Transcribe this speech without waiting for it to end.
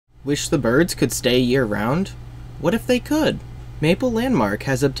Wish the birds could stay year-round? What if they could? Maple Landmark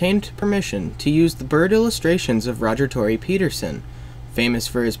has obtained permission to use the bird illustrations of Roger Tory Peterson, famous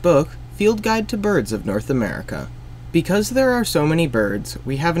for his book, Field Guide to Birds of North America. Because there are so many birds,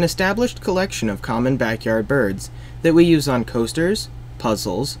 we have an established collection of common backyard birds that we use on coasters,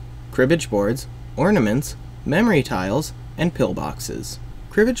 puzzles, cribbage boards, ornaments, memory tiles, and pillboxes.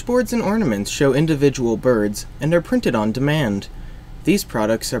 Cribbage boards and ornaments show individual birds and are printed on demand. These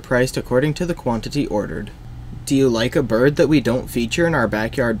products are priced according to the quantity ordered. Do you like a bird that we don't feature in our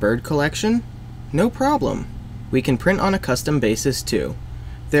backyard bird collection? No problem. We can print on a custom basis too.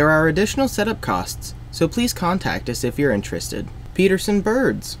 There are additional setup costs, so please contact us if you're interested. Peterson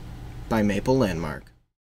Birds by Maple Landmark.